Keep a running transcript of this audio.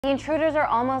The intruders are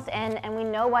almost in, and we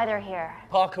know why they're here.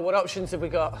 Parker, what options have we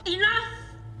got? Enough!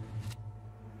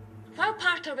 While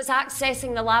Parker was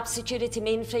accessing the lab security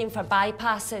mainframe for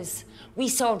bypasses, we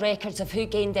saw records of who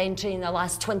gained entry in the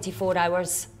last 24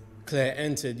 hours. Claire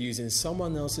entered using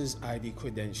someone else's ID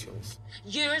credentials.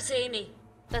 Yours, Amy.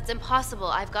 That's impossible.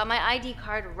 I've got my ID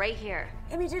card right here.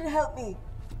 Amy didn't help me.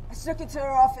 I snuck into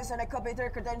her office and I copied her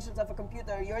credentials off a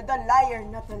computer. You're the liar,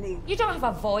 Natalie. You don't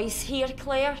have a voice here,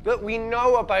 Claire. But we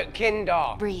know about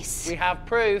Kindar. Reese. We have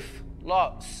proof.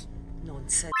 Lots.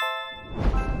 Nonsense.